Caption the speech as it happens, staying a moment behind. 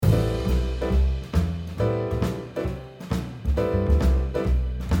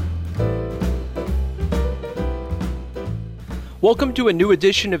Welcome to a new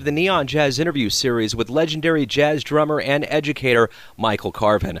edition of the Neon Jazz interview series with legendary jazz drummer and educator Michael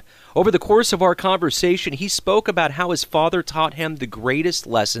Carvin. Over the course of our conversation, he spoke about how his father taught him the greatest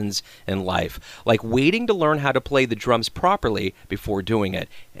lessons in life, like waiting to learn how to play the drums properly before doing it,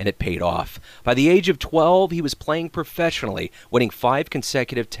 and it paid off. By the age of 12, he was playing professionally, winning 5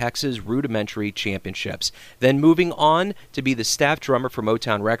 consecutive Texas Rudimentary Championships, then moving on to be the staff drummer for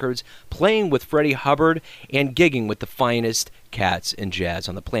Motown Records, playing with Freddie Hubbard, and gigging with the finest cats in jazz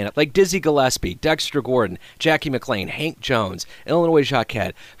on the planet, like Dizzy Gillespie, Dexter Gordon, Jackie McLean, Hank Jones, Illinois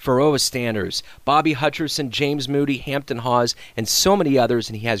Jacquet, Pharoah Sanders, Bobby Hutcherson, James Moody, Hampton Hawes, and so many others,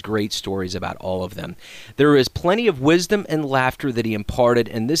 and he has great stories about all of them. There is plenty of wisdom and laughter that he imparted,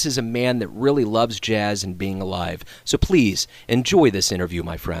 and this is a man that really loves jazz and being alive. So please, enjoy this interview,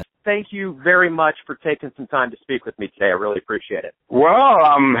 my friend. Thank you very much for taking some time to speak with me today. I really appreciate it. Well,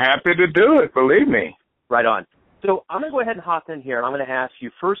 I'm happy to do it, believe me. Right on. So I'm going to go ahead and hop in here, and I'm going to ask you,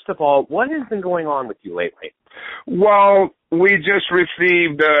 first of all, what has been going on with you lately? Well, we just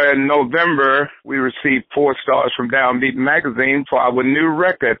received, in November, we received 4 stars from Downbeat Magazine for our new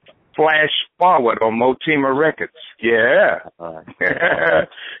record, Flash Forward, on Motima Records. Yeah.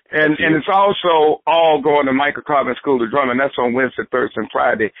 And it's also all going to Michael Carvin School of Drumming. That's on Wednesday, Thursday, and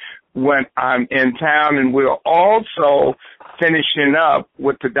Friday when I'm in town. And we're also finishing up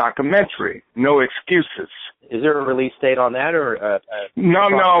with the documentary, No Excuses. Is there a release date on that, or?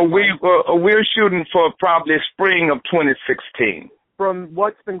 No, we're shooting for probably spring of 2016. From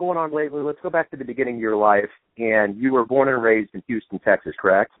what's been going on lately, let's go back to the beginning of your life, and you were born and raised in Houston, Texas,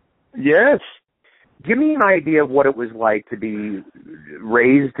 correct? Yes. Give me an idea of what it was like to be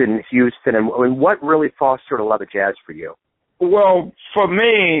raised in Houston, and what really fostered a love of jazz for you. Well, for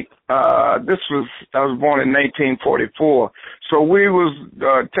me, I was born in 1944,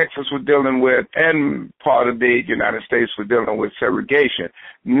 so Texas was dealing with, and part of the United States was dealing with segregation.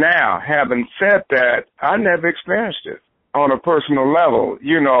 Now, having said that, I never experienced it on a personal level.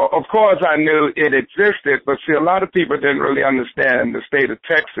 You know, of course I knew it existed, but see, a lot of people didn't really understand the state of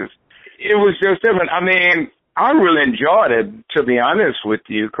Texas. It was just different. I mean, I really enjoyed it, to be honest with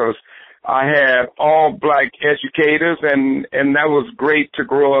you, because I had all black educators, and that was great to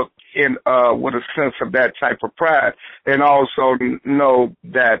grow up in with a sense of that type of pride, and also know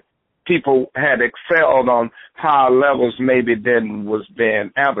that people had excelled on higher levels maybe than was being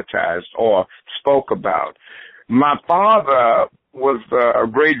advertised or spoke about. My father was a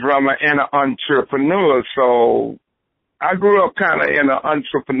great drummer and an entrepreneur, so I grew up kind of in an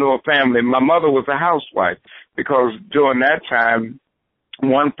entrepreneur family. My mother was a housewife because during that time,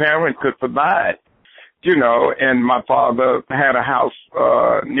 one parent could provide, you know, and my father had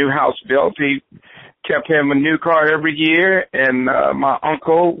a new house built. He kept him a new car every year, and my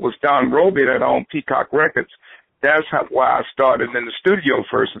uncle was Don Roby that owned Peacock Records. That's why I started in the studio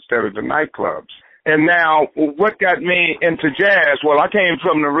first instead of the nightclubs. And now, what got me into jazz? Well, I came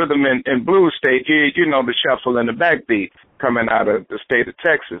from the rhythm and blues state, you know, the shuffle and the backbeat coming out of the state of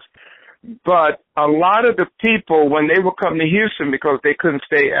Texas. But a lot of the people, when they would come to Houston because they couldn't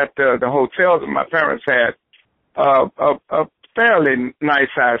stay at the hotels, and my parents had a fairly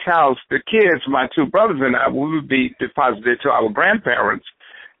nice-sized house, the kids, my 2 brothers and I, we would be deposited to our grandparents.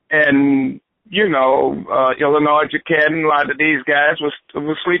 And, you know, Illinois Jacquet and a lot of these guys was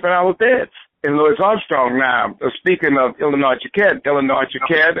sleeping in our beds. And Louis Armstrong now, speaking of Illinois Jacquet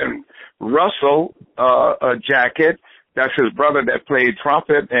and Russell Jacquet, that's his brother that played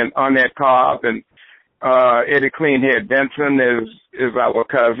trumpet, and Arnett Cobb, and Eddie Cleanhead Benson is our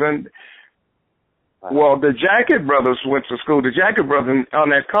cousin. Well, the Jacquet brothers went to school. The Jacquet brothers and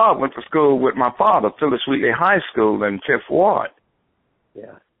Arnett Cobb went to school with my father, Phyllis Wheatley High School in 5th Ward.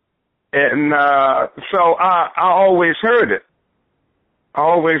 Yeah. And so I always heard it.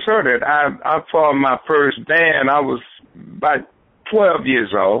 I formed my first band. I was about 12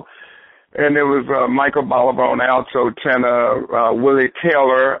 years old. And it was Michael Bolivar on alto tenor, Willie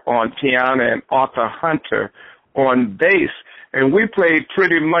Taylor on piano, and Arthur Hunter on bass. And we played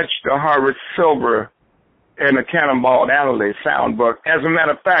pretty much the Horace Silver and the Cannonball Adderley soundbook. As a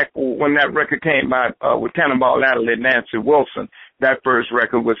matter of fact, when that record came out with Cannonball Adderley and Nancy Wilson, that first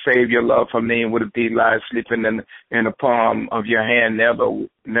record was Save Your Love for Me, and Would It Be Like Sleeping in the Palm of Your Hand, Never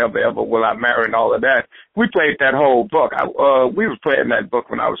Ever Will I Marry, and all of that. We played that whole book. We was playing that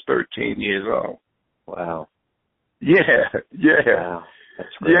book when I was 13 years old. Wow. Yeah. Wow. That's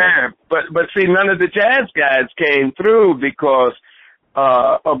great. Yeah, but see, none of the jazz guys came through because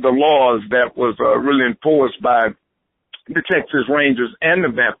of the laws that was really enforced by the Texas Rangers and the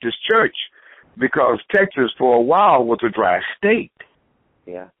Baptist Church, because Texas for a while was a dry state.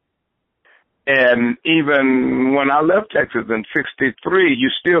 Yeah. And even when I left Texas in '63, you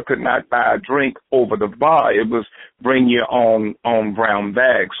still could not buy a drink over the bar. It was bring your own brown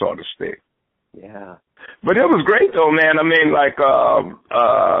bag, so to speak. Yeah. But it was great though, man. I mean, like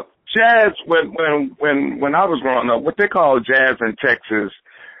jazz when I was growing up, what they call jazz in Texas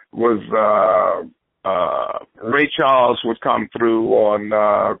was Ray Charles would come through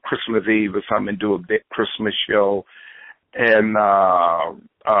on Christmas Eve or something and do a big Christmas show. And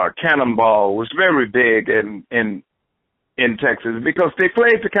Cannonball was very big in Texas because they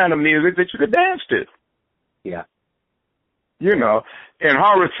played the kind of music that you could dance to. Yeah. You know, and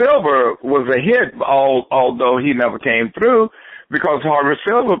Horace Silver was a hit, although he never came through, because Horace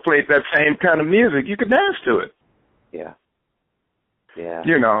Silver played that same kind of music. You could dance to it. Yeah. Yeah.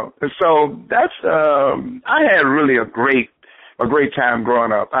 You know, so that's I had really a great time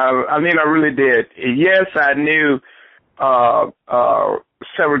growing up. I mean, I really did. Yes, I knew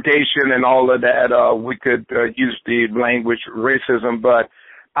segregation and all of that. We could use the language racism, but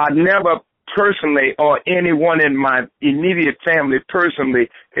I never personally or anyone in my immediate family personally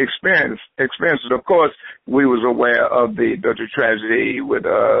experienced it. Of course, we was aware of the tragedy with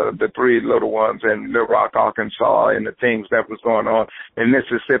the three little ones in Little Rock, Arkansas, and the things that was going on in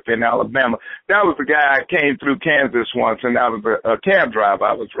Mississippi and Alabama. That was the guy I came through Kansas once, and I was a cab driver.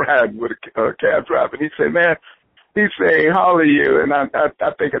 I was riding with a cab driver, and he said, "Man," he said, "how old are you?" And I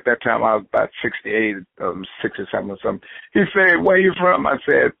think at that time I was about 68, 67 or something. He said, "Where you from?" I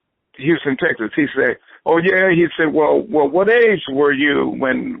said, "Houston, Texas." He said, "Oh yeah." He said, well, what age were you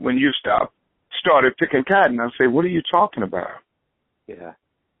when you started picking cotton?" I said, "What are you talking about?" Yeah.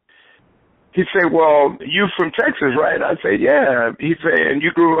 He said, "Well, you from Texas, right?" I said, "Yeah." He said, "And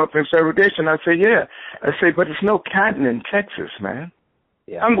you grew up in segregation?" I said, "Yeah." I said, "But there's no cotton in Texas, man."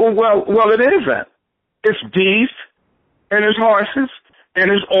 Yeah. I'm going, well, it isn't. It's beef, and it's horses,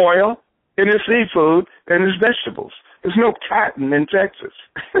 and it's oil, and it's seafood, and it's vegetables. There's no cotton in Texas.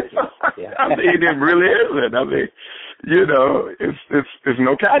 Yeah. I mean, it really isn't. I mean, you know, there's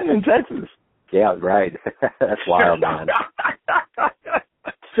no cotton in Texas. Yeah, right. That's wild, man.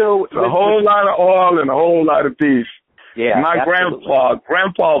 So it's a whole lot of oil and a whole lot of beef. Yeah. My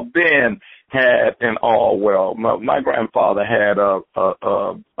Grandpa Ben had an oil well. My grandfather had a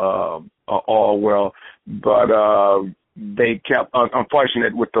oil well, but they kept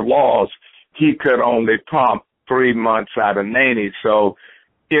unfortunate with the laws. He could only pump 3 months out of 90, so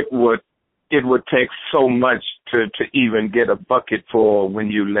it would take so much to even get a bucket full when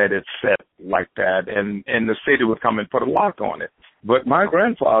you let it set like that, and the city would come and put a lock on it. But my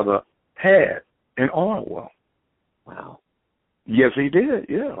grandfather had an oil well. Wow. Yes, he did.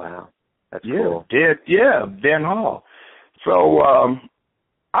 Yeah. Wow. That's cool. cool. Ben Hall. So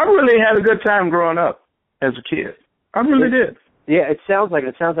I really had a good time growing up as a kid. I really did. Yeah, it sounds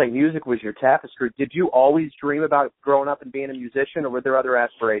like music was your tapestry. Did you always dream about growing up and being a musician, or were there other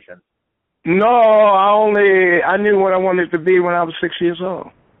aspirations? No, I knew what I wanted to be when I was 6 years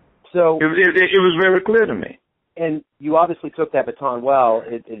old. So it was very clear to me. And you obviously took that baton well.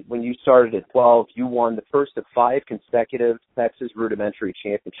 When you started at 12, you won the first of 5 consecutive Texas Rudimentary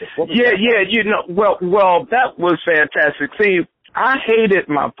Championships. Yeah. You know, well, that was fantastic. See, I hated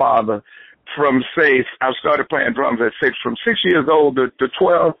my father from, say, I started playing drums at 6. From 6 years old to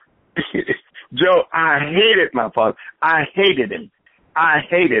 12, Joe, I hated my father. I hated him. I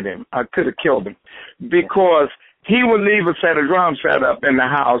could have killed him because he would leave a set of drums set up in the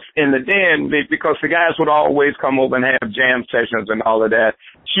house in the den because the guys would always come over and have jam sessions and all of that.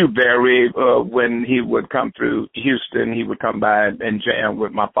 Hugh Berry, when he would come through Houston, he would come by and jam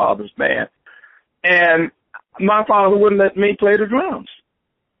with my father's band. And my father wouldn't let me play the drums.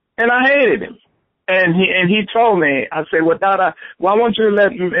 And I hated him. And he told me, I said, well, Dada, why won't you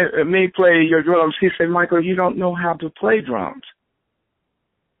let me play your drums? He said, Michael, you don't know how to play drums.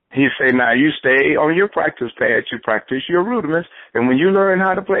 He said, now you stay on your practice pad, you practice your rudiments, and when you learn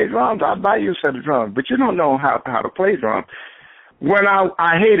how to play drums, I'll buy you a set of drums. But you don't know how to play drums. When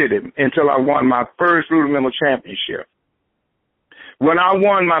I hated him until I won my first rudimental championship. When I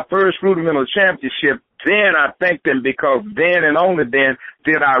won my first rudimental championship, then I thanked him because then and only then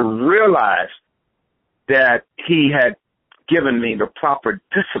did I realize that he had given me the proper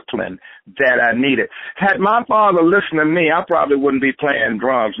discipline that I needed. Had my father listened to me, I probably wouldn't be playing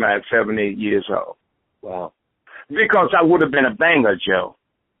drums now at 7, 8 years old. Wow. Because I would have been a banger, Joe.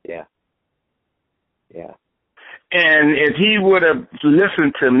 Yeah. And if he would have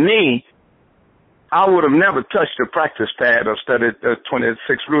listened to me, I would have never touched a practice pad or studied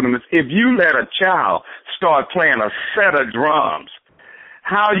 26 rudiments. If you let a child start playing a set of drums,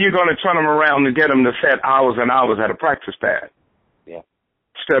 how are you going to turn them around and get them to set hours and hours at a practice pad? Yeah.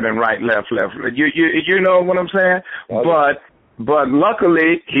 studying right, left. You know what I'm saying? Okay. But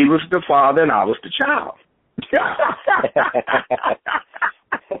luckily, he was the father and I was the child.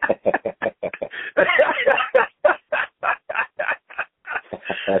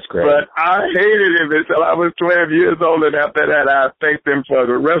 That's great. But I hated him until I was 12 years old, and after that, I thanked him for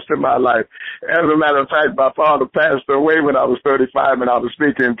the rest of my life. As a matter of fact, my father passed away when I was 35, and I was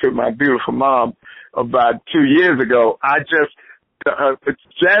speaking to my beautiful mom about 2 years ago. I just,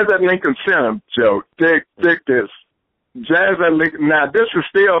 Jazz at Lincoln Center, Joe, dig this. Jazz at Lincoln, now this is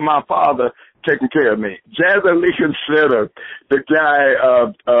still my father taking care of me. Jazz at Lincoln Center, the guy,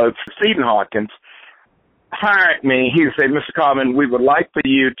 Stephen Hawkins, hired me. He said, Mr. Carvin, we would like for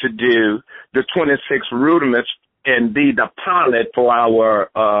you to do the 26 rudiments and be the pilot for our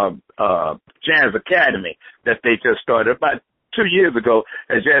Jazz Academy that they just started about 2 years ago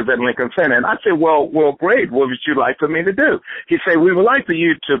at Jazz at Lincoln Center. And I said, well, great. What would you like for me to do? He said, we would like for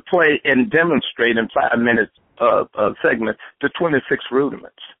you to play and demonstrate in 5 minutes segment the 26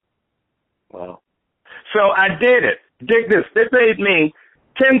 rudiments. Wow. So I did it. Dig this. They paid me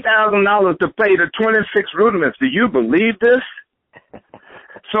 $10,000 to play the 26 rudiments. Do you believe this?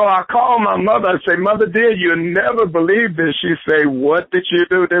 So I called my mother. I say, Mother dear, you never believe this. She say, what did you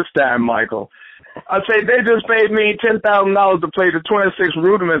do this time, Michael? I say, they just paid me $10,000 to play the 26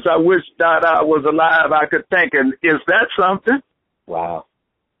 rudiments. I wish that I was alive. I could think. And is that something? Wow.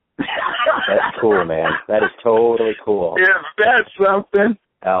 That's cool, man. That is totally cool. Is that something?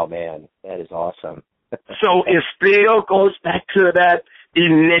 Oh, man. That is awesome. So it still goes back to that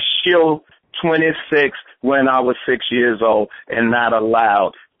initial 26 when I was 6 years old and not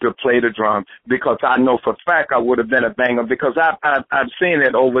allowed to play the drum, because I know for a fact I would have been a banger, because I've seen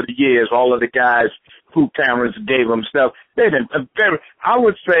it over the years. All of the guys who parents gave them stuff, they didn't I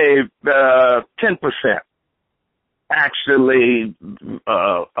would say 10% actually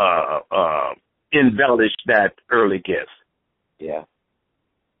embellished that early gift. Yeah.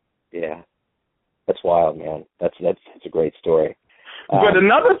 That's wild, man. That's a great story. But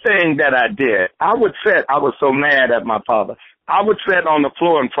another thing that I did, I was so mad at my father. I would sit on the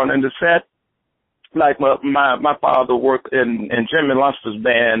floor in front of the set, like my father worked in Jimmy Luster's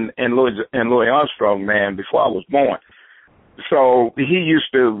band and Louis Armstrong band before I was born. So he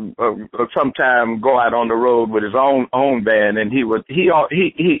used to sometime go out on the road with his own band, and he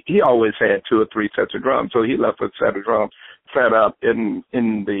always had 2 or 3 sets of drums. So he left a set of drums set up in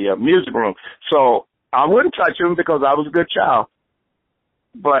the music room. So I wouldn't touch him because I was a good child.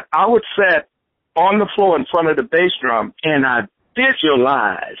 But I would sit on the floor in front of the bass drum, and I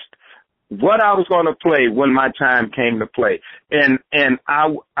visualized what I was going to play when my time came to play. And I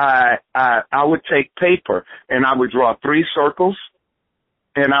would take paper, and I would draw 3 circles,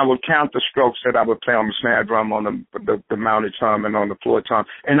 and I would count the strokes that I would play on the snare drum, on the mounted tom, and on the floor tom,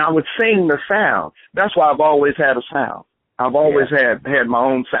 and I would sing the sound. That's why I've always had a sound. I've always had my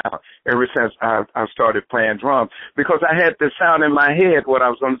own sound ever since I started playing drums, because I had this sound in my head, what I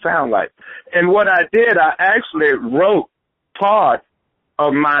was going to sound like. And what I did, I actually wrote part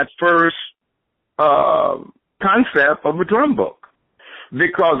of my first concept of a drum book,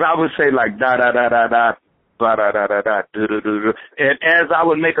 because I would say like da da da da da, ba da da da da, do do do, and as I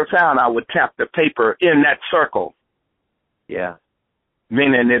would make a sound, I would tap the paper in that circle. Yeah.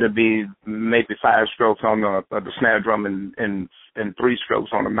 Meaning it'll be maybe 5 strokes on the snare drum and 3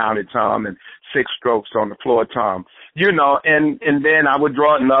 strokes on the mounted tom and 6 strokes on the floor tom, and then I would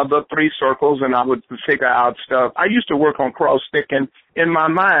draw another 3 circles, and I would figure out stuff. I used to work on cross-sticking in my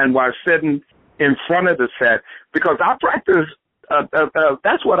mind while sitting in front of the set, because I practice,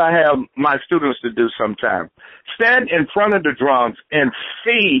 that's what I have my students to do sometimes. Stand in front of the drums and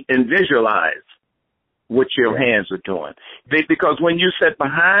see and visualize what your hands are doing. Because when you sit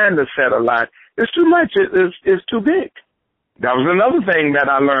behind the set a lot, it's too much. It's too big. That was another thing that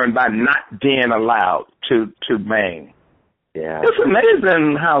I learned by not being allowed to bang. Yeah. It's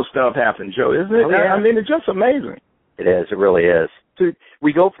amazing how stuff happens, Joe, isn't it? Oh, yeah. I mean, it's just amazing. It is. It really is. So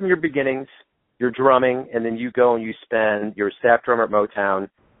we go from your beginnings, your drumming, and then you go and you're a staff drummer at Motown,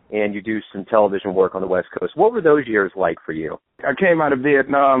 and you do some television work on the West Coast. What were those years like for you? I came out of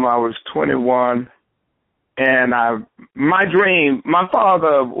Vietnam. I was 21. And my dream, my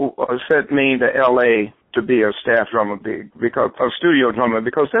father sent me to L.A. to be a staff drummer, because a studio drummer,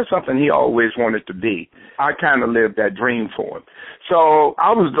 because that's something he always wanted to be. I kind of lived that dream for him. So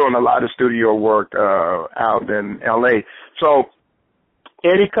I was doing a lot of studio work out in L.A. So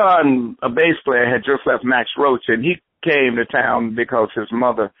Eddie Cotton, a bass player, had just left Max Roach, and he came to town because his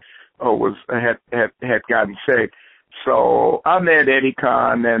mother had gotten sick. So I met Eddie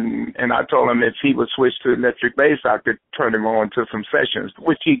Kahn, and I told him if he would switch to electric bass, I could turn him on to some sessions,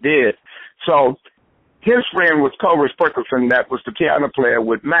 which he did. So his friend was Coleridge Perkerson, that was the piano player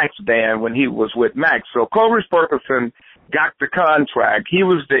with Mac's band when he was with Mac. So Coleridge Perkerson got the contract. He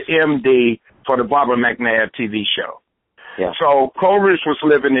was the MD for the Barbara McNabb TV show. Yeah. So Coleridge was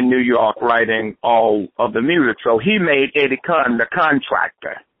living in New York writing all of the music. So he made Eddie Kahn the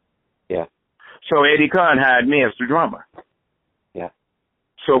contractor. Yeah. So Eddie Kahn hired me as the drummer. Yeah.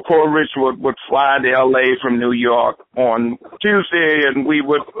 So Coleridge would fly to L.A. from New York on Tuesday, and we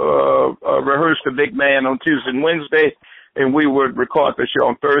would rehearse the big band on Tuesday and Wednesday, and we would record the show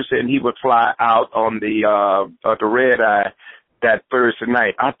on Thursday, and he would fly out on the Red Eye that Thursday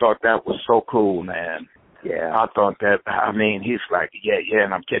night. I thought that was so cool, man. Yeah. I thought that, I mean, he's like, yeah,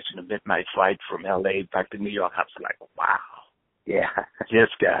 and I'm catching a midnight flight from L.A. back to New York. I was like, wow. Yeah. This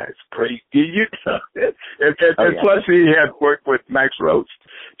guy's crazy. You know, and plus he had worked with Max Roach.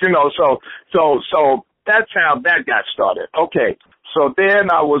 You know, so that's how that got started. Okay. So then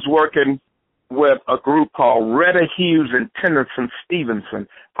I was working with a group called Retta Hughes and Tennyson Stevenson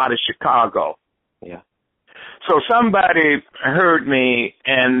out of Chicago. Yeah. So somebody heard me,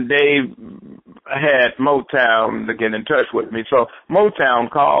 and they had Motown to get in touch with me. So Motown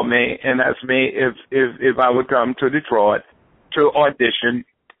called me and asked me if I would come to Detroit to audition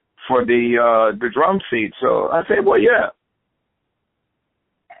for the drum seat. So I said, well, yeah.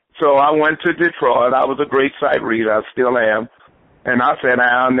 So I went to Detroit. I was a great sight reader. I still am. And I sat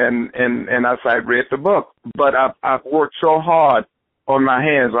down and I sight read the book. But I've worked so hard on my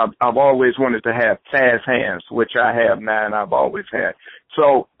hands. I've always wanted to have fast hands, which I have now, and I've always had.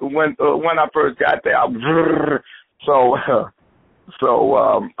 So when I first got there,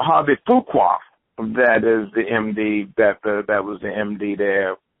 Harvey Fuqua, that is the MD, that was the MD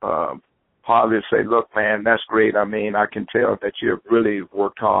there. Harvey said, look, man, that's great. I mean, I can tell that you've really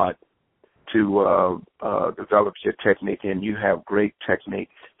worked hard to develop your technique, and you have great technique.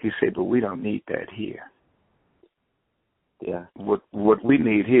 He said, but we don't need that here. Yeah. What we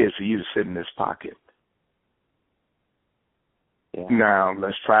need here is for you to sit in this pocket. Yeah. Now,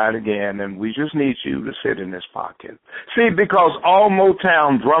 let's try it again, and we just need you to sit in this pocket. See, because all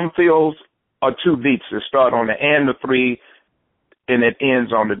Motown drum fills are two beats that start on the and the three, and it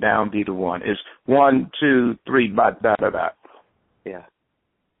ends on the downbeat of one. It's 1, 2, 3, da da da. Yeah.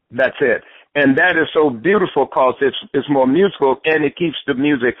 That's it. And that is so beautiful because it's more musical, and it keeps the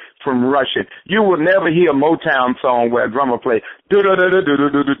music from rushing. You will never hear a Motown song where a drummer plays do do do do do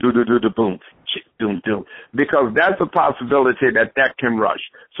do do do do do boom, doom doom, because that's a possibility that can rush.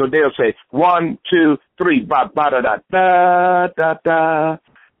 So they'll say 1, 2, 3, ba ba da da da da da.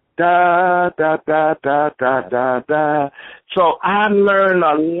 Da, da, da, da, da, da, da. So I learned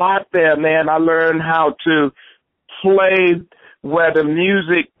a lot there, man. I learned how to play where the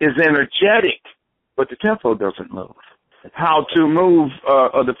music is energetic, but the tempo doesn't move. How to move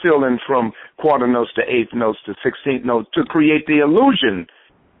the feeling from quarter notes to eighth notes to 16th notes to create the illusion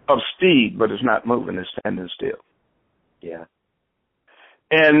of speed, but it's not moving, it's standing still. Yeah.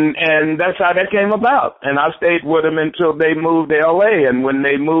 And that's how that came about. And I stayed with them until they moved to L.A. And when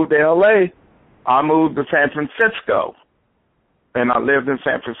they moved to L.A., I moved to San Francisco. And I lived in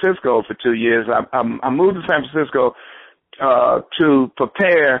San Francisco for 2 years. I moved to San Francisco to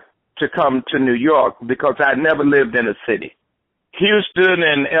prepare to come to New York because I'd never lived in a city. Houston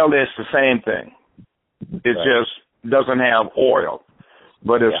and L.A. is the same thing. It just doesn't have oil.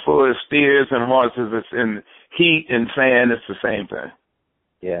 But as full as steers and horses, it's in heat and sand, it's the same thing.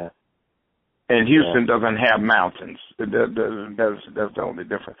 Yeah. And Houston doesn't have mountains. That's the only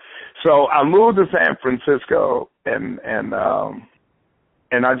difference. So I moved to San Francisco, and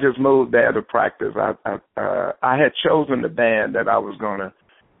I just moved there to practice. I had chosen the band that I was going to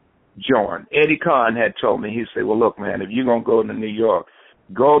join. Eddie Kahn had told me, he said, well, look, man, if you're going to go to New York,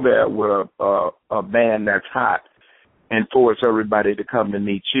 go there with a band that's hot and force everybody to come to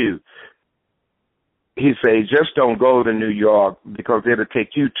meet you. He said, just don't go to New York because it'll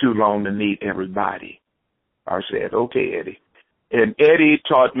take you too long to meet everybody. I said, okay, Eddie. And Eddie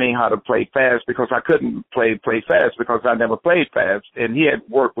taught me how to play fast because I couldn't play fast because I never played fast. And he had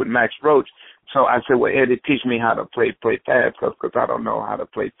worked with Max Roach. So I said, well, Eddie, teach me how to play fast because I don't know how to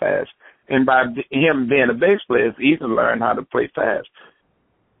play fast. And by him being a bass player, it's easy to learn how to play fast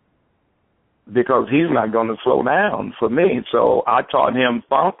because he's not going to slow down for me. So I taught him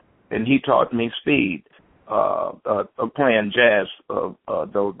funk, and he taught me speed, playing jazz,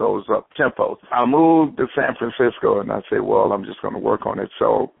 those up tempos. I moved to San Francisco, and I said, well, I'm just going to work on it.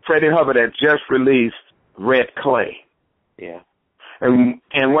 So Freddie Hubbard had just released Red Clay. Yeah. And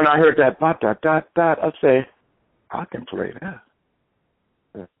when I heard that, I said, I can play that.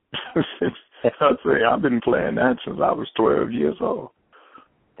 I say, I've been playing that since I was 12 years old.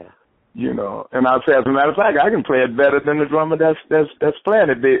 Yeah. You know, and I say, as a matter of fact, I can play it better than the drummer that's playing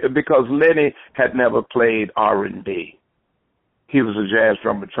it, because Lenny had never played R&B. He was a jazz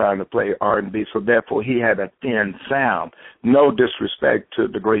drummer trying to play R&B, so therefore he had a thin sound. No disrespect to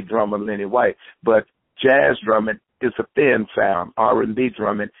the great drummer Lenny White, but jazz drumming is a thin sound. R&B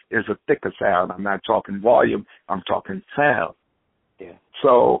drumming is a thicker sound. I'm not talking volume, I'm talking sound. Yeah.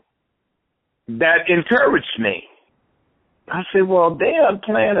 So that encouraged me. I said, well, they aren't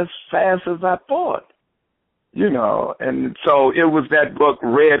playing as fast as I thought. You know, and so it was that book,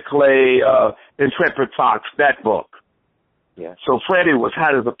 Red Clay, Intrepid Fox, that book. Yeah. So Freddie was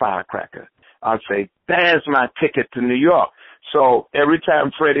hot as a firecracker. I'd say, there's my ticket to New York. So every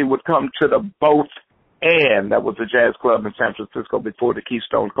time Freddie would come to the Both And, that was a jazz club in San Francisco before the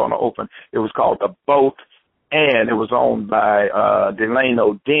Keystone Corner opened. It was called the Both And. It was owned by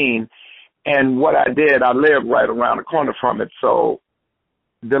Delano Dean. And what I did, I lived right around the corner from it. So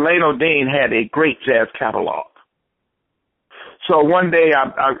Delano Dean had a great jazz catalog. So one day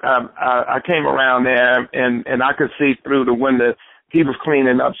I came around there and I could see through the window. He was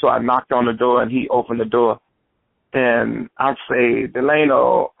cleaning up, so I knocked on the door and he opened the door. And I say,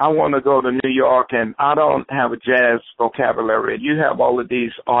 Delano, I want to go to New York and I don't have a jazz vocabulary. You have all of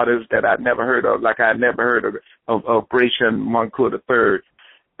these artists that I'd never heard of, like I'd never heard of Gratian Moncourt III.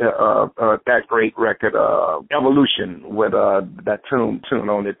 That great record, Evolution, with that tune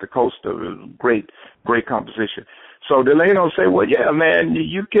on it, the Coaster, great composition. So Delano said, well, yeah, man,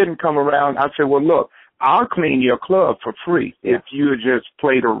 you can come around. I said, well, look, I'll clean your club for free if you just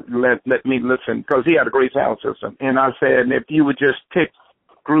play let me listen, because he had a great sound system. And I said, if you would just pick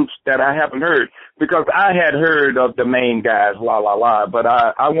groups that I haven't heard, because I had heard of the main guys, but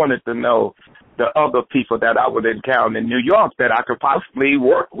I wanted to know the other people that I would encounter in New York that I could possibly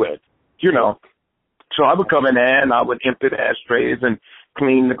work with, you know. So I would come in there and I would empty the ashtrays and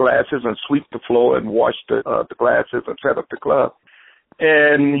clean the glasses and sweep the floor and wash the glasses and set up the club.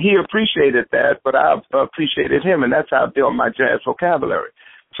 And he appreciated that, but I appreciated him, and that's how I built my jazz vocabulary.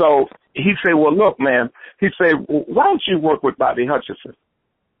 So he said, well, look, man, he said, well, why don't you work with Bobby Hutcherson?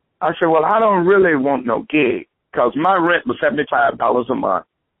 I said, well, I don't really want no gig, because my rent was $75 a month.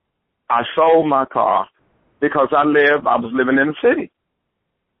 I sold my car because I was living in the city.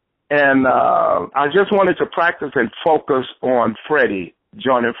 And I just wanted to practice and focus on Freddie,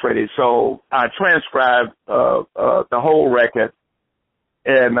 joining Freddie. So I transcribed the whole record,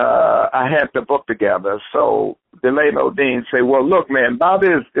 and I had the book together. So Delano Dean said, well, look, man, Bobby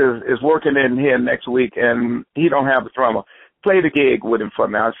is working in here next week, and he don't have a drummer. Play the gig with him for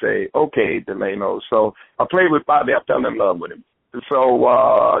me. I say, okay, Delano. So I played with Bobby. I fell in love with him.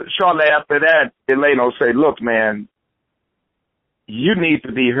 So shortly after that, Delano said, look, man, you need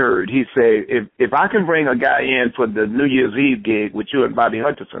to be heard. He said, if I can bring a guy in for the New Year's Eve gig with you and Bobby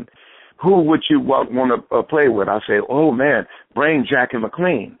Hutcherson, who would you want to play with? I said, oh, man, bring Jackie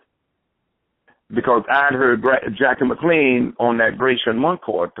McLean. Because I'd heard Jackie McLean on that Gratian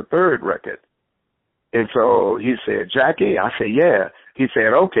Moncourt, the third record. And so he said, Jackie? I said, yeah. He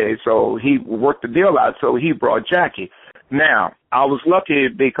said, okay. So he worked the deal out, so he brought Jackie. Now, I was lucky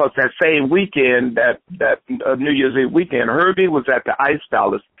because that same weekend, that New Year's Eve weekend, Herbie was at the Ice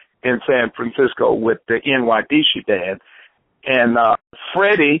Palace in San Francisco with the NYDC band. And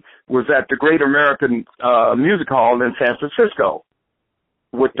Freddie was at the Great American Music Hall in San Francisco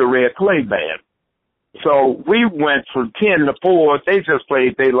with the Red Clay band. So we went from 10 to 4. They just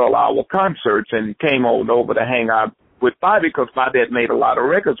played their little hour concerts and came on over to hang out with Bobby, because Bobby had made a lot of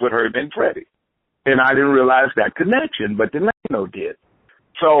records with Herbie and Freddie. And I didn't realize that connection, but Delano did.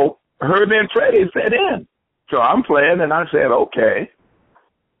 So Herbie and Freddie set in. So I'm playing, and I said, okay.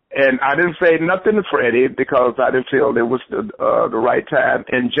 And I didn't say nothing to Freddie because I didn't feel it was the right time.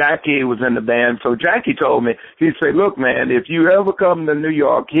 And Jackie was in the band. So Jackie told me, he said, look, man, if you ever come to New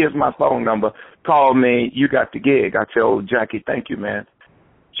York, here's my phone number. Call me. You got the gig. I told Jackie, thank you, man.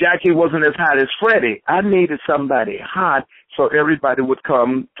 Jackie wasn't as hot as Freddie. I needed somebody hot so everybody would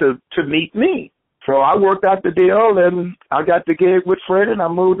come to meet me. So I worked out the deal, and I got the gig with Freddie, and I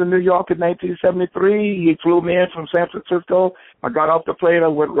moved to New York in 1973. He flew me in from San Francisco. I got off the plane. I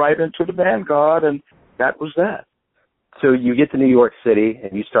went right into the Vanguard, and that was that. So you get to New York City,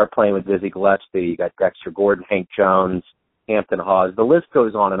 and you start playing with Dizzy Gillespie. You got Dexter Gordon, Hank Jones, Hampton Hawes. The list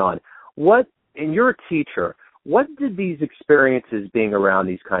goes on and on. And you're a teacher. What did these experiences being around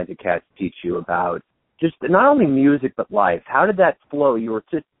these kinds of cats teach you about just not only music but life? How did that flow? You were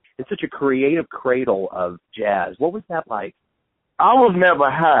in such a creative cradle of jazz. What was that like? I was never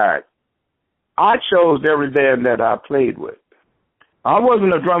hired. I chose every band that I played with. I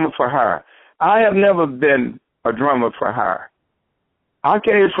wasn't a drummer for hire. I have never been a drummer for hire. I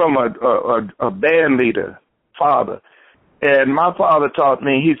came from a band leader father. And my father taught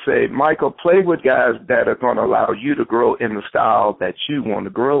me, he'd say, Michael, play with guys that are going to allow you to grow in the style that you want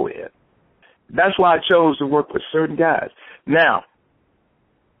to grow in. That's why I chose to work with certain guys. Now,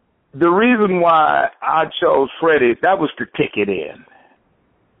 the reason why I chose Freddie, that was to kick it in.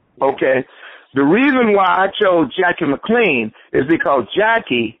 Okay? The reason why I chose Jackie McLean is because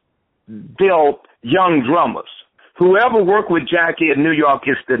Jackie built young drummers. Whoever worked with Jackie in New York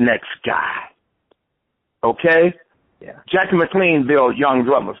is the next guy. Okay? Yeah. Jackie McLean built young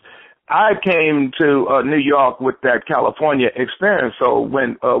drummers. I came to New York with that California experience. So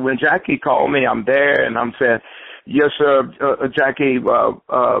when Jackie called me, I'm there and I'm saying, yes, sir, Jackie,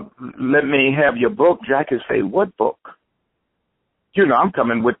 let me have your book. Jackie say, what book? You know, I'm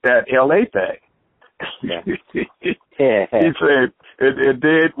coming with that LA thing. Yeah. He said, it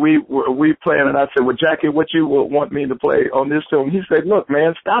did. We playing, and I said, well, Jackie, what you want me to play on this tune? He said, look,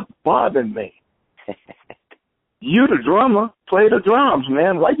 man, stop bothering me. You the drummer, play the drums,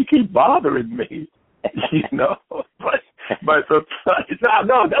 man. Why you keep bothering me? You know, but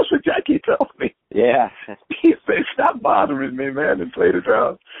no, that's what Jackie told me. Yeah. He said, stop bothering me, man, and play the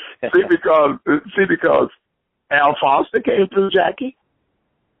drums. See, because Al Foster came through Jackie.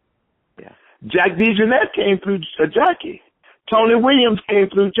 Yeah. Jack DeJohnette came through Jackie. Tony Williams came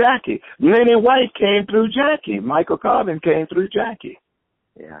through Jackie. Lenny White came through Jackie. Michael Carvin came through Jackie.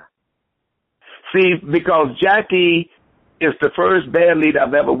 Yeah. See, because Jackie is the first band leader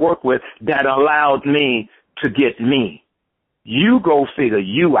I've ever worked with that allowed me to get me. You go figure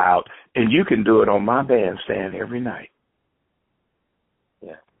you out, and you can do it on my bandstand every night.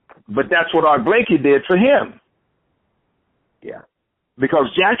 Yeah. But that's what Art Blakey did for him. Yeah.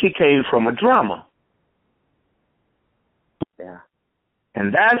 Because Jackie came from a drummer. Yeah.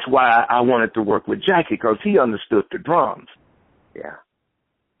 And that's why I wanted to work with Jackie, because he understood the drums. Yeah.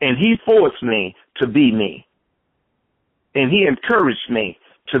 And he forced me to be me. And he encouraged me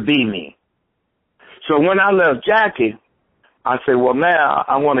to be me. So when I left Jackie, I said, well, now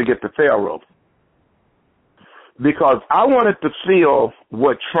I want to get to Pharaoh. Because I wanted to feel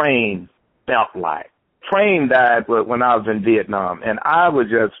what Train felt like. Train died when I was in Vietnam, and I was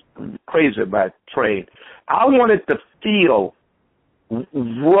just crazy about Train. I wanted to feel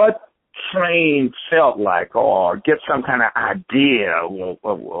what Train felt like, or get some kind of idea of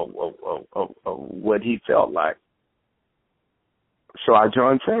what he felt like. So I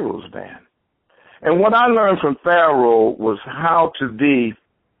joined Pharaoh's band. And what I learned from Pharaoh was how to be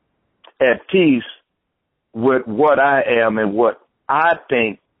at peace with what I am and what I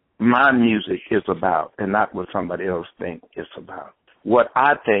think my music is about, and not what somebody else thinks it's about. What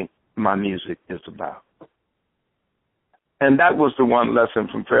I think my music is about. And that was the one lesson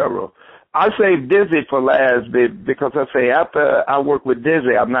from Pharaoh. I saved Dizzy for last because I say after I work with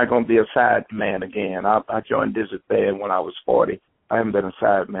Dizzy, I'm not going to be a side man again. I joined Dizzy's band when I was 40. I haven't been a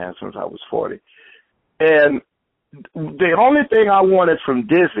side man since I was 40. And the only thing I wanted from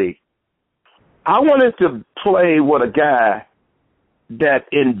Dizzy, I wanted to play with a guy that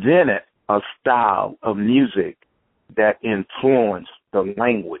invented a style of music that influenced the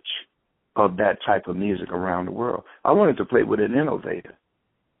language of that type of music around the world. I wanted to play with an innovator.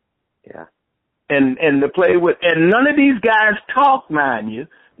 Yeah. And to play with, and none of these guys talk, mind you.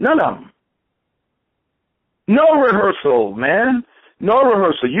 None of them. No rehearsal, man. No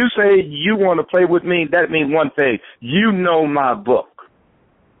rehearsal. You say you want to play with me, that means one thing. You know my book.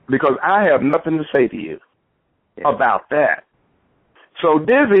 Because I have nothing to say to you about that. So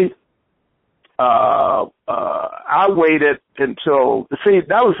Dizzy, I waited until, see,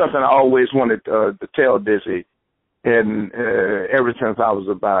 that was something I always wanted to tell Dizzy, and ever since I was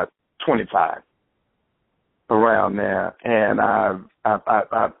about 25, around there. And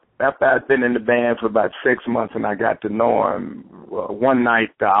after I'd been in the band for about 6 months and I got to know him, one night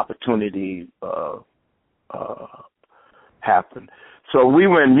the opportunity happened. So we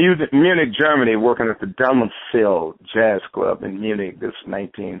were in Munich, Germany, working at the Dummerfeld Jazz Club in Munich. This was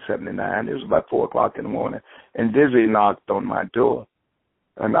 1979. It was about 4 o'clock in the morning. And Dizzy knocked on my door.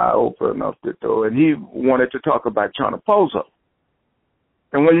 And I opened up the door. And he wanted to talk about China Pozo.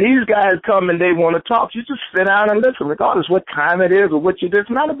 And when these guys come and they want to talk, you just sit down and listen, regardless what time it is or what you do. It's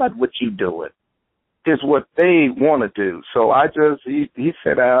not about what you do. It's what they want to do. So he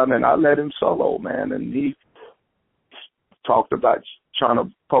sat down and I let him solo, man. And he talked about China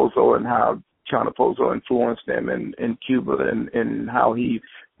Pozo and how Chano Pozo influenced him in Cuba, and how he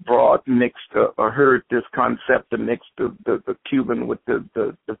mixed or heard this concept to mix the Cuban with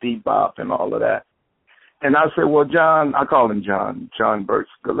the bebop and all of that. And I said, well, John, I call him John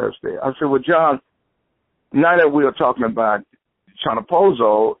Burks Gillespie. I said, well, John, now that we are talking about Chano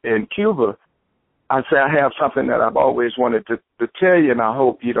Pozo in Cuba, I said, I have something that I've always wanted to tell you, and I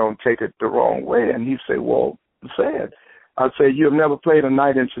hope you don't take it the wrong way. And he said, well, say it. I said, you've never played a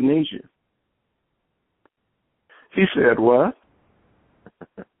night in Tunisia. He said, what?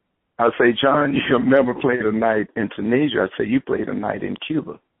 I say, John, you've never played a night in Tunisia. I say, you played a night in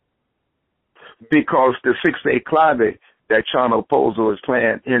Cuba. Because the 6/8 clave that Chano Pozo is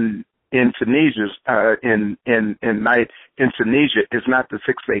playing in Tunisia, in night in Tunisia, is not the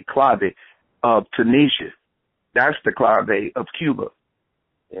 6/8 clave of Tunisia. That's the clave of Cuba.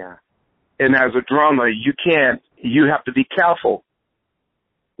 Yeah. And as a drummer, you have to be careful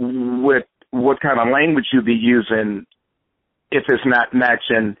with what kind of language you be using if it's not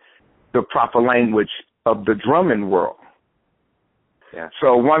matching the proper language of the drumming world. Yeah.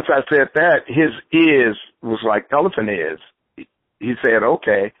 So once I said that, his ears was like elephant ears. He said,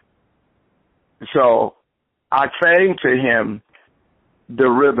 okay. So I sang to him the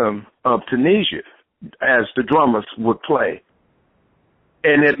rhythm of Tunisia as the drummers would play.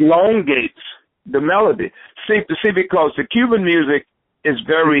 And it elongates the melody. See, because the Cuban music is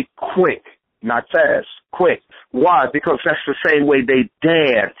very quick, not fast, quick. Why? Because that's the same way they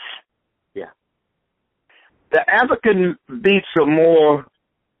dance. Yeah. The African beats are more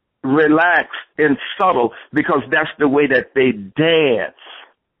relaxed and subtle because that's the way that they dance.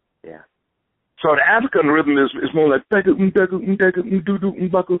 Yeah. So the African rhythm is more like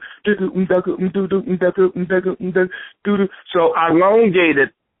so I elongated.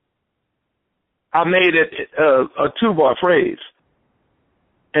 I made it a 2-bar phrase,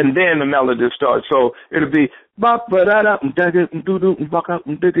 and then the melody starts. So it'll be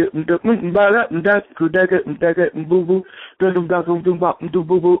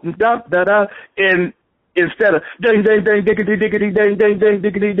and instead of ding ding ding diggity diggity ding ding ding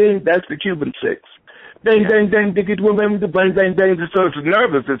diggity ding, that's the Cuban 6. Ding ding ding diggity bang bang bang bang. So it's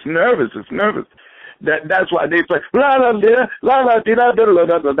nervous. That's why they play la la la la la la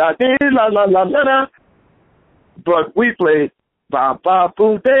la la la la la. But we play ba ba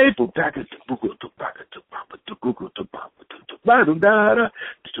boo day boo back at the boo to back at the papa to Google to papa to ba do da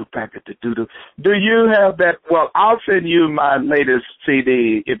to back at the doo. Do you have that? Well, I'll send you my latest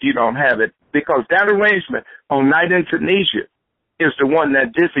CD if you don't have it, because that arrangement on Night in Tunisia is the one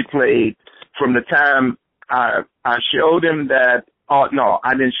that Dizzy played from the time I showed him that. Oh no,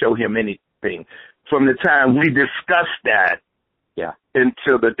 I didn't show him anything. From the time we discussed that, yeah,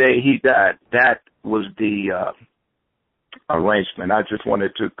 until the day he died, that was the arrangement. I just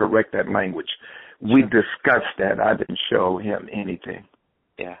wanted to correct that language. We discussed that. I didn't show him anything.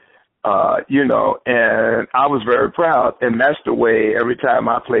 Yeah. And I was very proud. And that's the way every time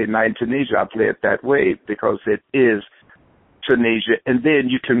I played Night in Tunisia, I play it that way, because it is Tunisia. And then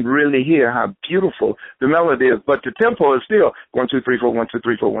you can really hear how beautiful the melody is. But the tempo is still 1, 2, 3, 4, 1, 2,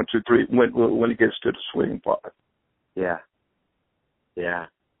 3, 4, 1, 2, 3 when it gets to the swing part. Yeah. Yeah.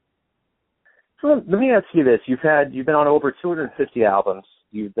 So let me ask you this. You've been on over 250 albums.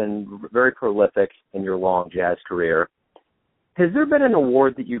 You've been very prolific in your long jazz career. Has there been an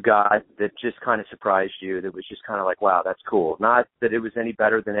award that you got that just kind of surprised you, that was just kind of like, wow, that's cool? Not that it was any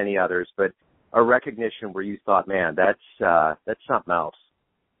better than any others, but a recognition where you thought, man, that's something else.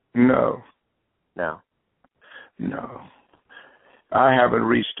 No. No. I haven't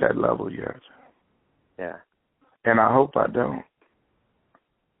reached that level yet. Yeah. And I hope I don't.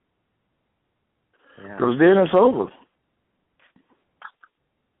 Yeah. Because then it's over.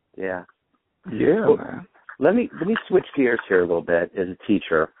 Yeah. Yeah, well, man. Let me switch gears here a little bit. As a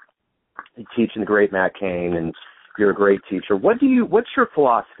teacher, you teach in the great Matt Cain, and you're a great teacher. What's your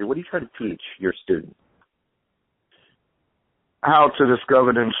philosophy? What do you try to teach your students? How to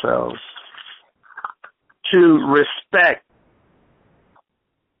discover themselves, to respect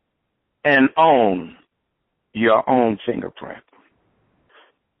and own your own fingerprint.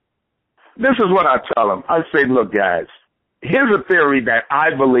 This is what I tell them. I say, look, guys, here's a theory that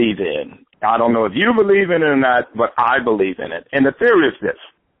I believe in. I don't know if you believe in it or not, but I believe in it. And the theory is this.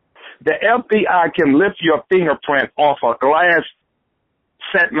 The FBI can lift your fingerprint off a glass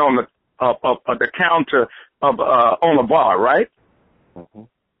sitting on the counter on a bar, right? Mm-hmm.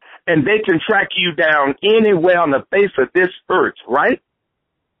 And they can track you down anywhere on the face of this earth, right?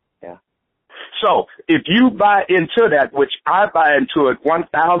 Yeah. So if you buy into that, which I buy into it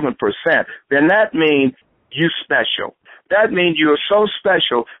 1,000%, then that means you special. that means you are so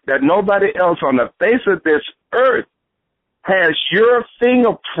special that nobody else on the face of this earth has your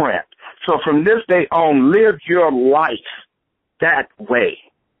fingerprint. So from this day on, live your life that way.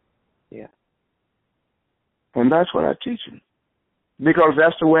 Yeah. And that's what I teach them. Because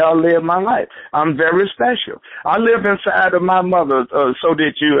that's the way I live my life. I'm very special. I live inside of my mother, so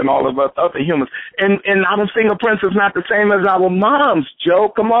did you and all of us other humans. And our fingerprints is not the same as our mom's, Joe.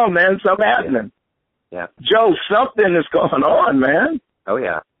 Come on, man, something happening. Yeah. Joe, something is going on, man. Oh,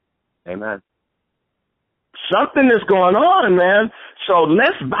 yeah. Amen. Something is going on, man. So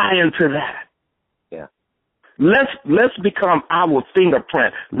let's buy into that. Yeah. Let's become our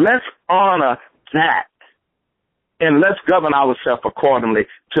fingerprint. Let's honor that. And let's govern ourselves accordingly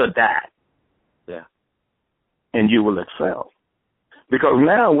to that. Yeah. And you will excel. Because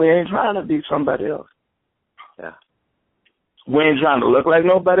now we ain't trying to be somebody else. Yeah. We ain't trying to look like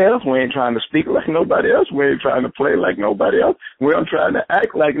nobody else. We ain't trying to speak like nobody else. We ain't trying to play like nobody else. We ain't trying to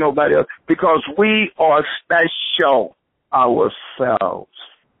act like nobody else. Because we are special ourselves.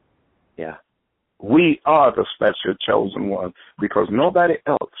 Yeah. We are the special chosen one because nobody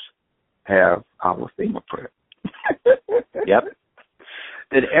else have our fingerprint. Yep.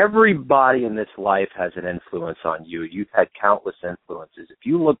 That everybody in this life has an influence on you. You've had countless influences. If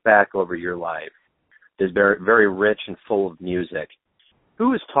you look back over your life, it's very, very rich and full of music.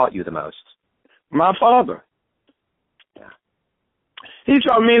 Who has taught you the most? My father. Yeah. He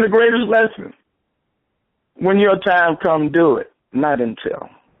taught me the greatest lesson. When your time comes, do it, not until.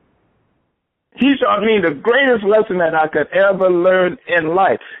 He taught me the greatest lesson that I could ever learn in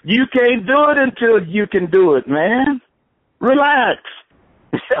life. You can't do it until you can do it, man. Relax.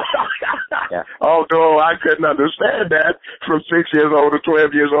 Yeah. Although I couldn't understand that from 6 years old to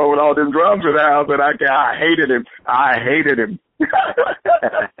 12 years old with all them drums in the house, and I hated him. I hated him.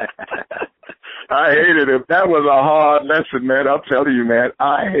 I hated him. That was a hard lesson, man. I'm telling you, man.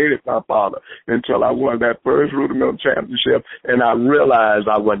 I hated my father until I won that first Rudiment championship, and I realized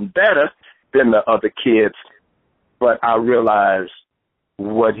I wasn't better than the other kids, but I realized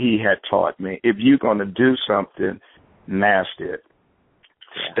what he had taught me. If you're going to do something, master it,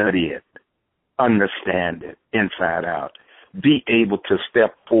 study it, understand it inside out, be able to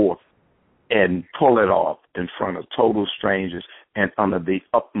step forth and pull it off in front of total strangers and under the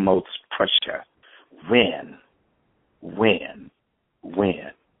utmost pressure. Win.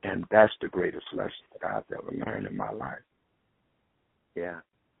 And that's the greatest lesson that I've ever learned in my life. Yeah.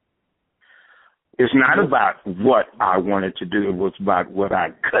 It's not about what I wanted to do. It was about what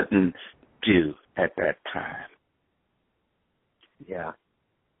I couldn't do at that time. Yeah.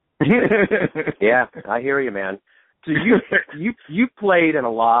 Yeah, I hear you, man. So you played in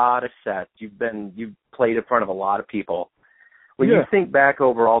a lot of sets. You've played in front of a lot of people. When you think back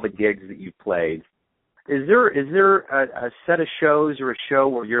over all the gigs that you played, is there a set of shows or a show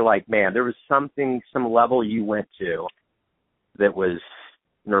where you're like, man, there was some level you went to that was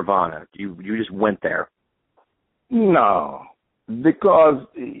nirvana? You just went there? No, because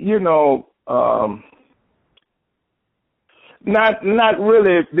not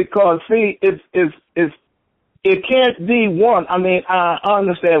really. Because see, it can't be one. I mean, I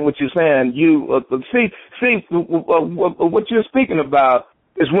understand what you're saying. What you're speaking about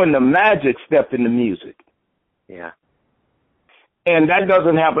is when the magic stepped into music. Yeah. And that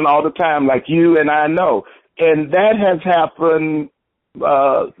doesn't happen all the time, like you and I know. And that has happened.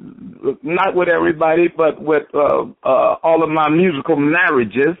 Not with everybody, but with all of my musical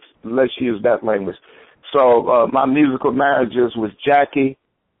marriages. Let's use that language. So my musical marriages was Jackie,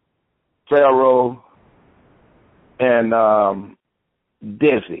 Pharaoh, and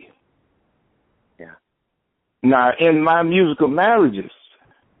Dizzy. Yeah. Now, in my musical marriages,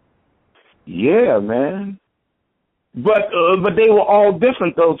 yeah, man. But they were all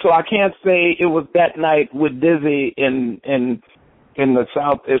different, though, so I can't say it was that night with Dizzy in the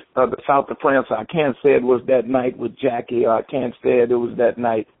south of France. I can't say it was that night with Jackie. Or I can't say it was that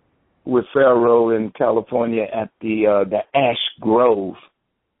night with Pharaoh in California at the Ash Grove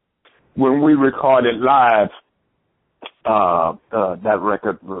when we recorded live. That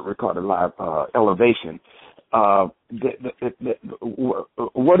record recorded live, Elevation. Were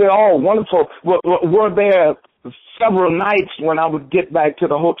they all wonderful? Were there several nights when I would get back to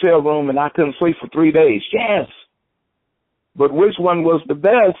the hotel room and I couldn't sleep for 3 days? Yes. But which one was the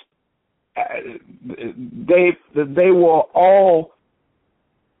best? They were all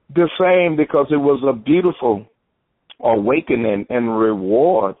the same because it was a beautiful awakening and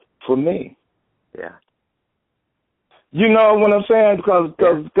reward for me. Yeah. You know what I'm saying? Because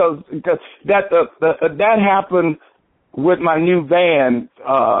that happened with my new band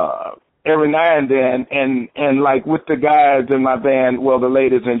every now and then, and like with the guys in my band, well, the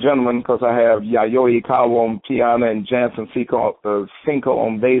ladies and gentlemen, because I have Yayoi Kawa on piano and Jansen Cinco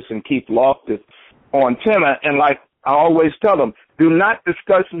on bass and Keith Loftus on tenor, and like I always tell them, do not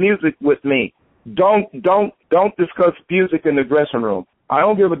discuss music with me. Don't discuss music in the dressing room. I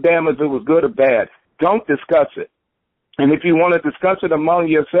don't give a damn if it was good or bad. Don't discuss it. And if you want to discuss it among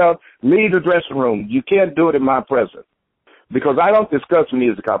yourself, leave the dressing room. You can't do it in my presence. Because I don't discuss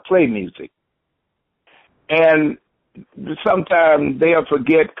music, I play music. And sometimes they'll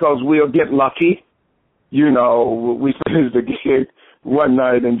forget because we'll get lucky. You know, we finished the gig one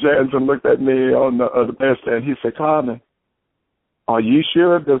night and Jansen looked at me on the bandstand. He said, Carmen, are you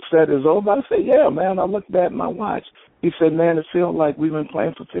sure the set is over? I said, yeah, man. I looked at my watch. He said, man, it feels like we've been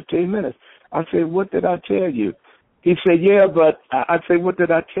playing for 15 minutes. I said, what did I tell you? He said, yeah, but I said, what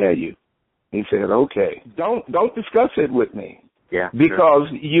did I tell you? He said, okay. Don't discuss it with me. Yeah. Because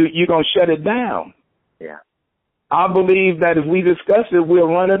you're going to shut it down. Yeah. I believe that if we discuss it, we'll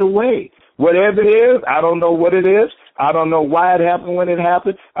run it away. Whatever it is, I don't know what it is. I don't know why it happened when it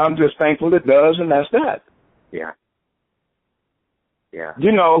happened. I'm just thankful it does, and that's that. Yeah. Yeah.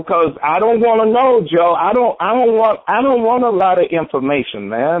 You know, because I don't want to know, Joe. I don't want a lot of information,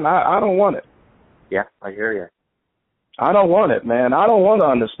 man. I don't want it. Yeah, I hear you. I don't want it, man. I don't want to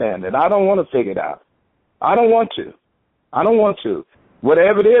understand it. I don't want to figure it out. I don't want to. I don't want to.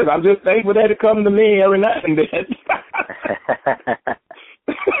 Whatever it is, I'm just thankful that it comes to me every now and then.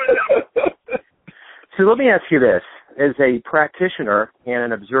 So let me ask you this. As a practitioner and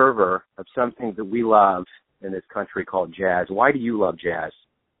an observer of something that we love in this country called jazz, why do you love jazz?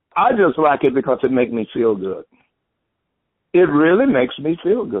 I just like it because it makes me feel good. It really makes me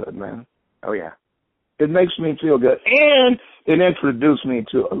feel good, man. Oh, yeah. It makes me feel good. And it introduced me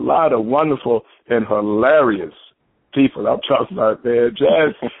to a lot of wonderful and hilarious people. I'm talking about, man,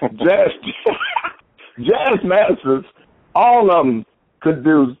 jazz masters, all of them could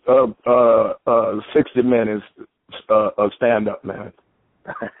do 60 minutes stand-up, man.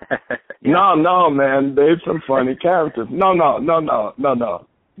 Yeah. No, man, they're some funny characters. No.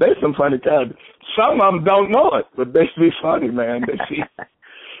 They're some funny characters. Some of them don't know it, but they be funny, man. They be,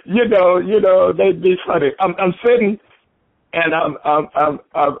 you know, they'd be funny. I'm sitting and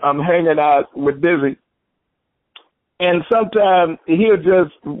I'm hanging out with Dizzy, and sometimes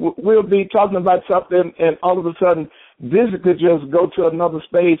we'll be talking about something, and all of a sudden Dizzy could just go to another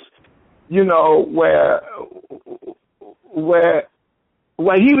space, you know, where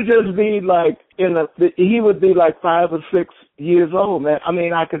he would just be like he would be like 5 or 6 years old, man. I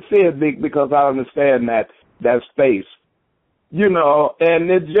mean, I could see it because I understand that space, you know, and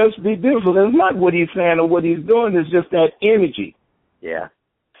it just be beautiful. It's not what he's saying or what he's doing. It's just that energy. Yeah.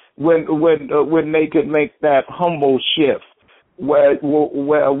 When they could make that humble shift where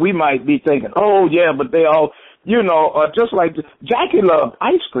we might be thinking, oh yeah, but they all, you know, just like Jackie loved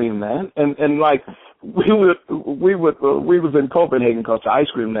ice cream, man, and like we was in Copenhagen because the ice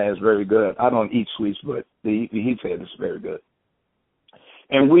cream there is very good. I don't eat sweets, but he said it's very good.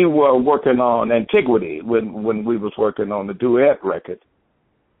 And we were working on Antiquity when we was working on the duet record,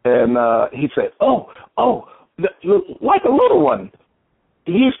 and he said, oh, like a little one.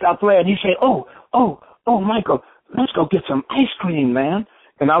 He stopped playing. He said, oh, Michael, let's go get some ice cream, man.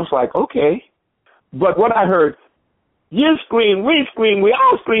 And I was like, okay. But what I heard, you scream, we scream, we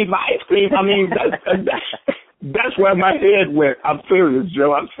all scream for ice cream. I mean, that's where my head went. I'm serious,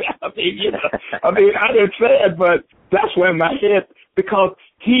 Joe. I mean, I didn't say it, but that's where my head, because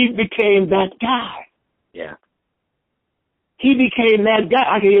he became that guy. Yeah. He became that guy.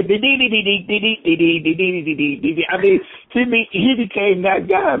 I could hear I mean, he became that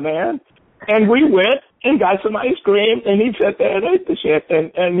guy, man. And we went and got some ice cream, and he sat there and ate the shit,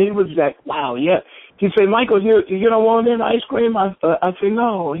 and he was like, wow, yeah. He said, Michael, you don't want any ice cream? I said,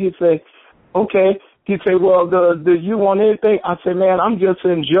 no. He said, okay. He said, well, do you want anything? I said, man, I'm just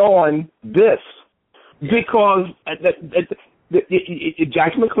enjoying this because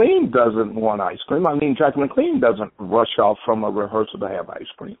Jack McLean doesn't want ice cream. I mean, Jack McLean doesn't rush off from a rehearsal to have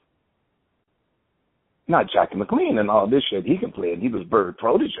ice cream. Not Jack McLean and all this shit. He can play it. He was Bird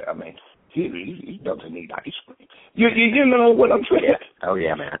Protege. I mean, he doesn't need ice cream. You know what I'm saying? Oh,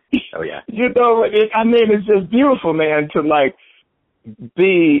 yeah, man. Oh, yeah. You know, I mean, it's just beautiful, man, to, like,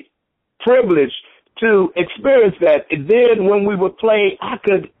 be privileged to experience that. And then when we would play, I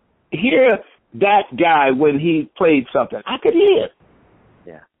could hear that guy when he played something. I could hear it.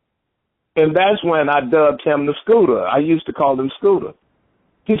 Yeah. And that's when I dubbed him the Scooter. I used to call him Scooter.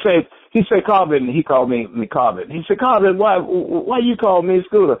 He said, Carvin, he called me Carvin. He said, Carvin, why you call me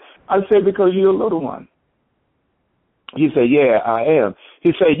Scooter? I said, because you're a little one. He said, yeah, I am.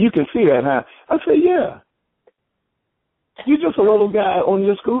 He said, you can see that, huh? I said, yeah. You're just a little guy on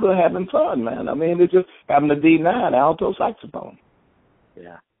your scooter having fun, man. I mean, it's just having a D9 alto saxophone.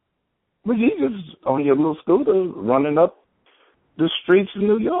 Yeah. But you just on your little scooter running up the streets of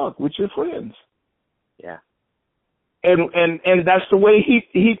New York with your friends. Yeah. And that's the way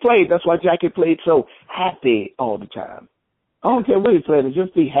he played. That's why Jackie played so happy all the time. I don't care what he played,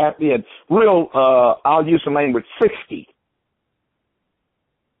 just be happy and real, I'll use the language, frisky.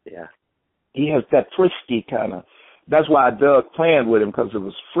 Yeah. He has that frisky kind of, that's why I dug playing with him, because it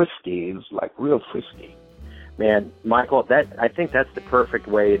was frisky. It was like real frisky. Man, Michael, I think that's the perfect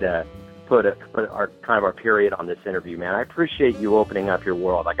way to put our period on this interview, man. I appreciate you opening up your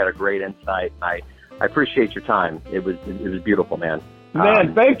world. I got a great insight. I appreciate your time. It was beautiful, man.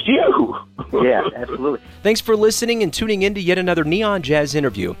 Man, thank you. Yeah, absolutely. Thanks for listening and tuning in to yet another Neon Jazz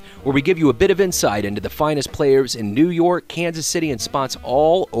interview, where we give you a bit of insight into the finest players in New York, Kansas City, and spots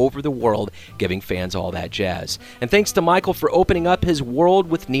all over the world, giving fans all that jazz. And thanks to Michael for opening up his world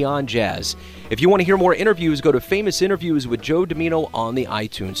with Neon Jazz. If you want to hear more interviews, go to Famous Interviews with Joe Dimino on the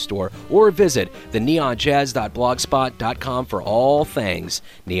iTunes Store, or visit theneonjazz.blogspot.com for all things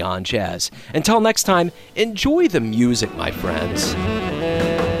Neon Jazz. Until next time, enjoy the music, my friends.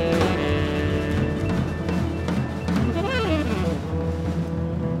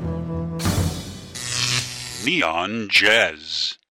 Neon Jazz.